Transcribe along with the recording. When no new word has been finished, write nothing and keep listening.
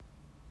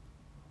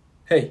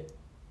Hey,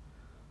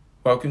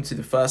 welcome to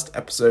the first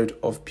episode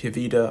of Pure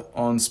Vida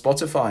on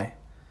Spotify.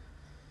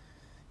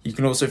 You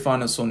can also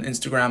find us on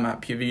Instagram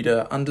at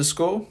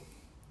purevida_,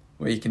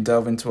 where you can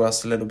delve into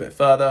us a little bit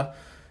further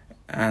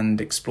and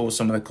explore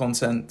some of the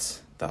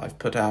content that I've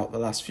put out the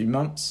last few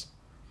months.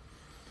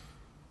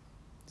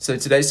 So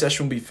today's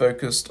session will be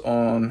focused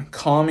on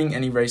calming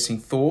any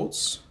racing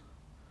thoughts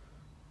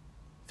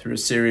through a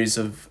series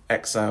of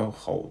exhale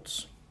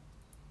holds.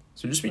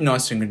 So just be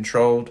nice and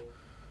controlled.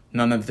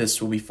 None of this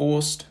will be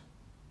forced.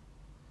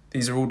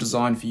 These are all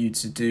designed for you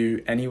to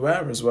do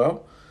anywhere as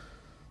well.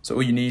 So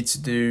all you need to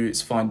do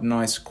is find a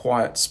nice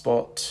quiet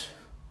spot,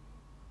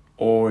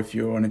 or if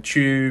you're on a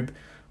tube,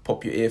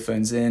 pop your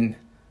earphones in.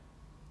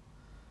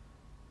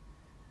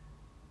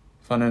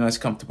 Find a nice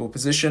comfortable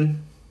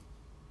position.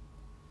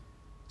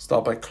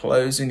 Start by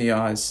closing the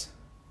eyes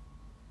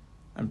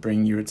and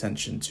bring your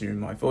attention to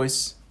my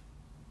voice.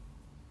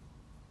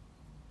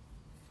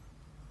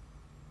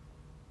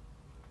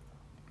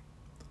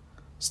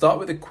 Start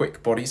with a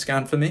quick body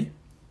scan for me.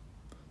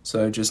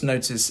 So just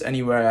notice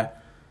anywhere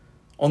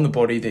on the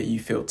body that you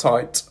feel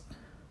tight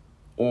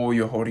or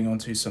you're holding on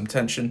to some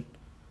tension.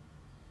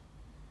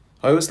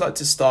 I always like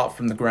to start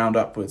from the ground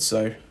upwards,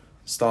 so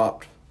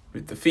start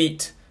with the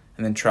feet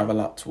and then travel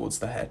up towards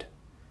the head,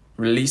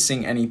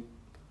 releasing any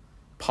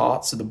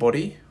parts of the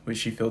body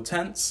which you feel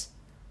tense.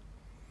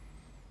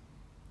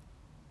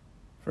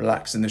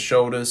 Relaxing the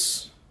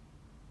shoulders,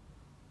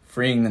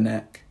 freeing the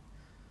neck.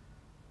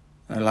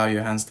 And allow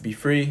your hands to be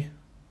free,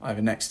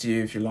 either next to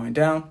you if you're lying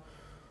down,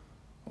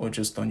 or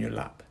just on your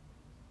lap.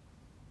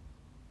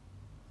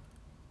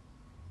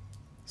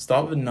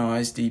 Start with a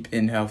nice deep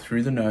inhale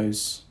through the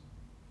nose.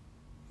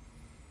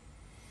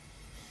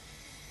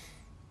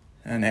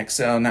 And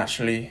exhale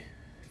naturally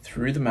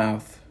through the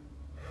mouth.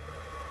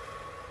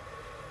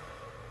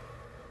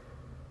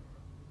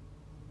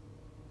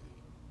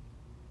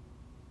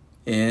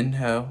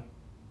 Inhale.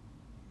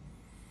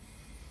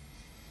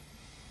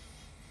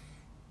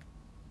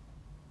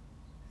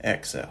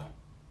 Exhale.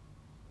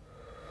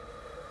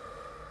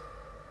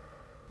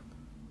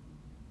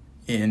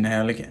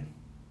 Inhale again.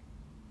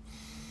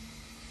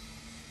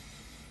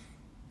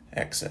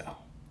 Exhale.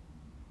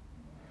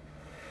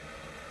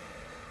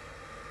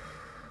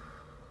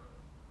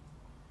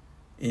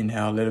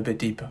 Inhale a little bit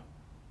deeper.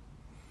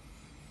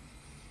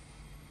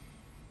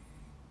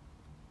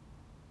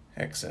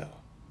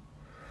 Exhale.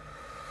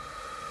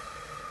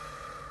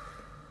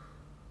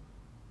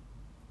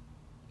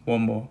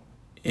 One more.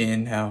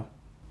 Inhale.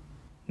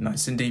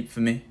 Nice and deep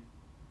for me.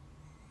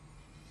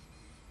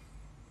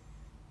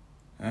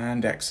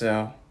 And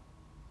exhale.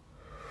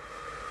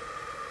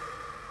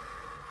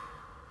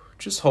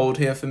 Just hold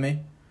here for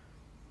me.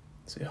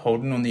 So you're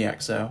holding on the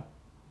exhale.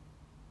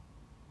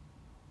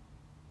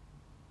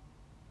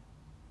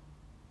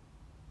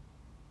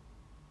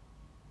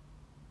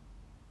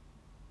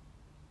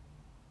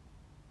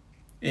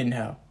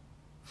 Inhale.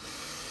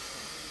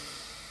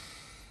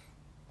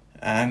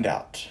 And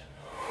out.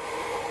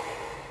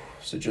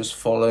 So just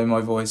follow my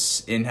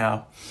voice.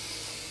 Inhale.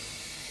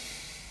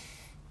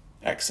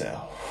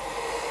 Exhale.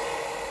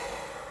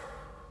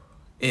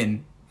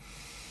 In.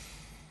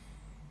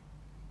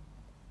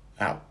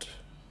 Out.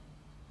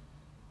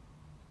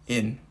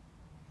 In.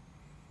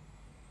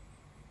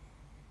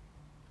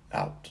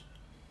 Out.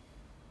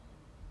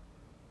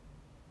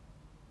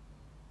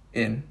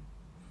 In.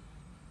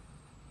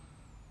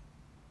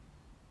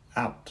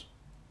 Out.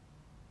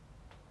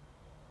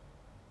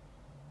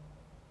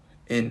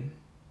 In.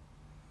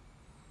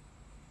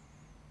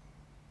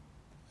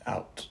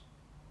 Out.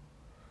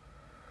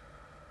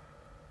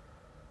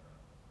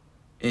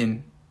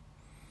 In.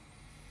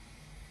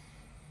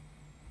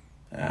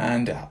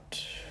 And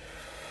out.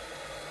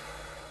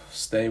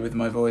 Stay with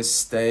my voice,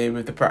 stay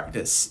with the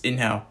practice.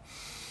 Inhale.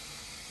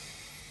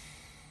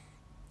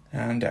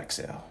 And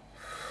exhale.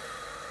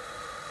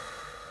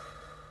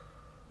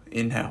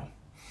 Inhale.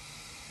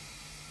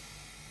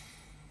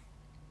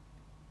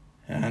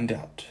 And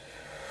out.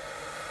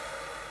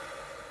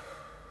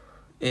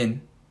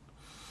 In.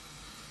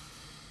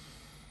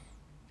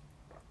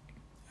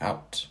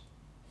 Out.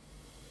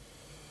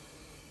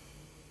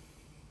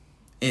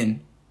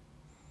 In.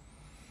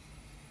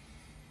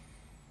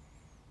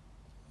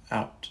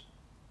 Out.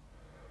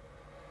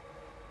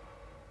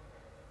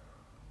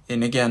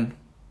 In again.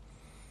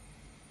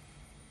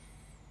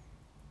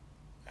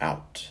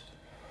 Out.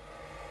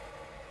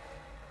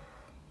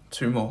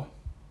 Two more.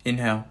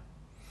 Inhale.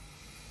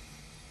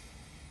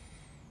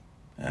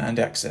 And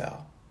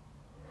exhale.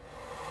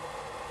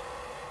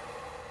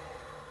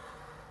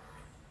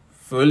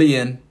 Fully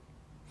in.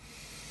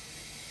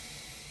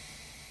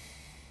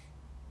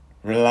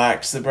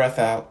 Relax the breath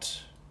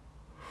out.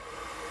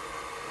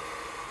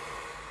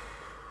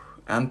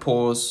 And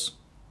pause.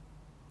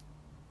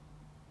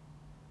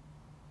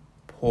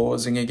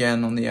 Pausing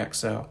again on the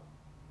exhale.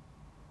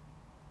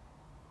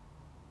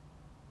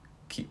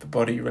 Keep the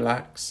body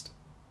relaxed.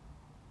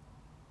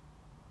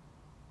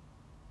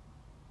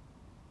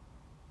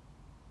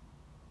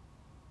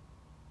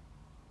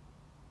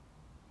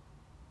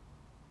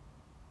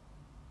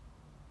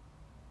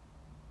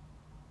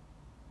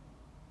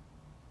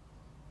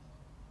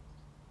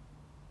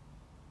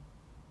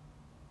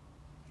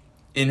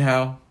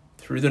 Inhale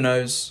through the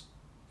nose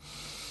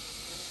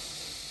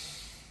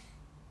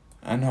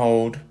and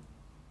hold.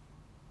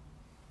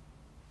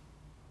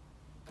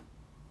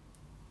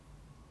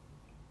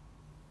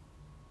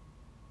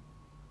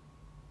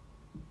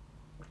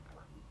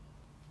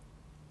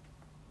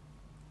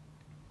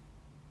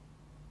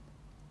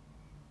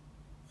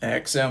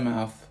 Exhale,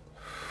 mouth.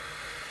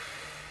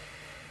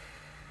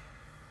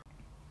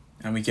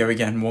 And we go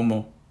again, one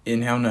more.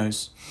 Inhale,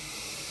 nose.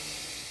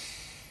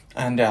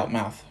 And out,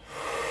 mouth.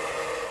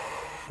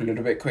 A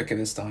little bit quicker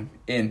this time.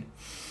 In.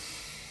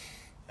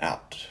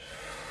 Out.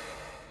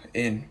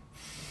 In.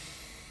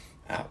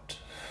 Out.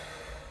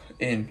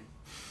 In.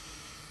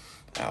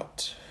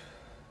 Out.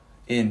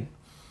 In.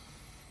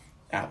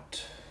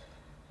 Out.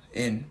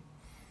 In.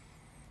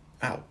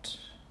 Out.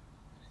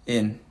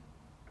 In.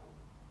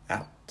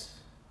 Out.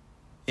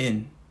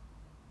 In.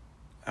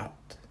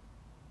 Out.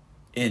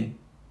 In.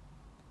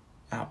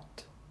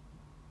 Out.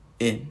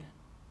 In.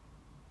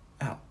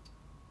 Out.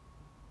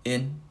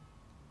 In.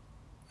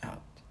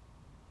 Out.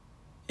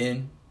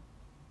 In.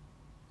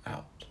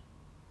 Out.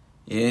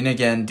 In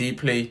again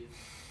deeply.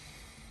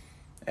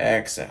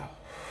 Exhale.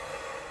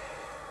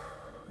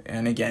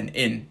 And again,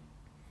 in.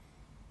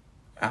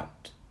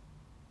 Out.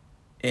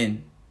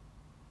 In.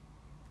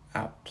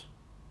 Out.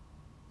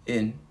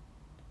 In.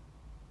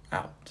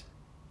 Out.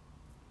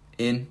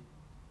 In.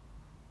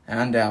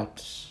 And out.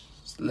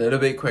 Just a little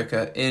bit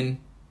quicker. In.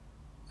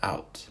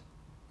 Out.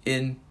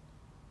 In.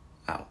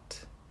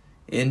 Out.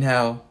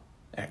 Inhale.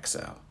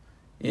 Exhale.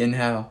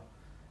 Inhale.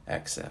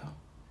 Exhale.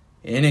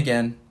 In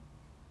again.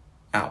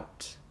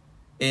 Out.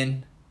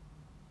 In.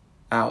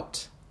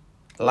 Out.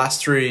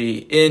 Last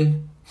three.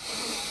 In.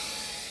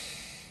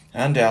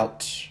 And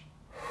out.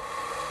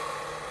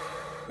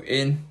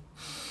 In.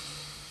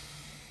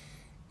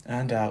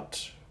 And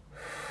out.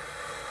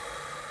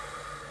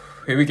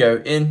 Here we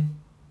go. In.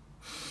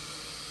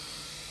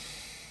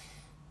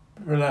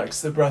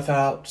 Relax the breath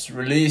out.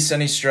 Release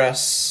any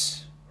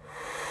stress.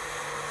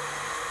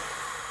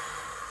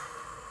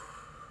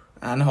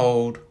 And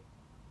hold.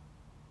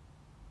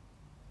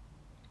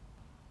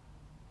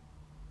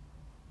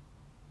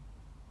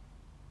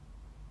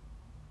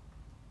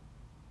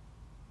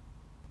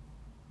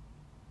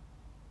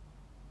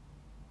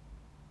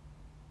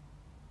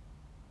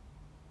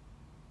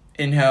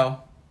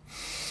 Inhale.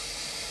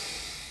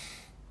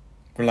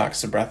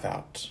 Relax the breath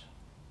out.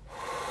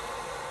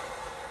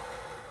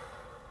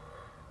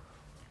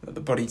 Let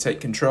the body take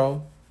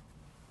control.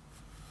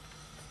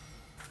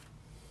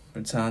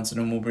 Return to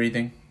normal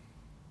breathing.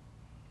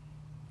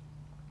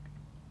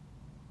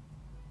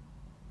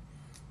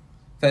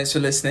 Thanks for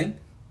listening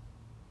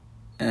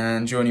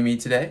and joining me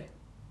today,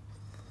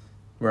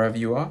 wherever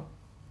you are.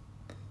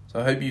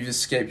 So I hope you've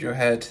escaped your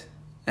head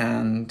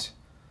and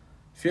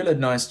feel a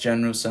nice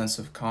general sense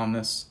of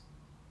calmness.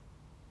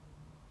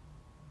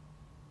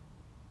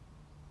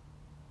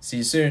 See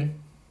you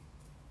soon.